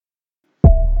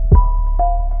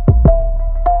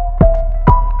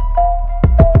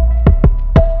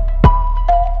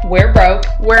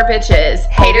bitches.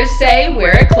 Haters say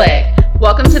we're a clique.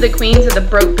 Welcome to the Queens of the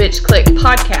Broke Bitch Clique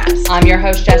podcast. I'm your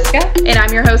host, Jessica. And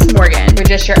I'm your host, Morgan. We're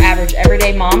just your average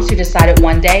everyday moms who decided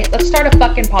one day, let's start a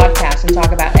fucking podcast and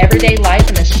talk about everyday life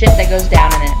and the shit that goes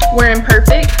down in it. We're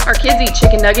imperfect. Our kids eat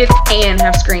chicken nuggets and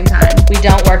have screen time. We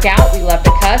don't work out. We love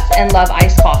to cuss and love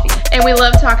iced coffee. And we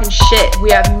love talking shit.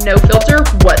 We have no filter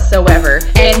whatsoever.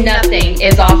 And nothing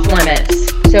is off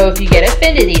limits. So if you get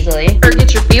offended easily or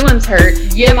get your feelings hurt,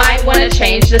 you might want to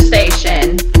change the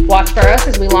station. Watch for us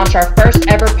as we launch our first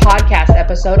ever podcast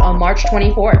episode on March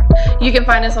 24th. You can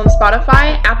find us on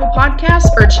Spotify, Apple Podcasts,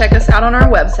 or check us out on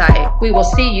our website. We will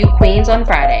see you Queens on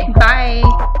Friday. Bye.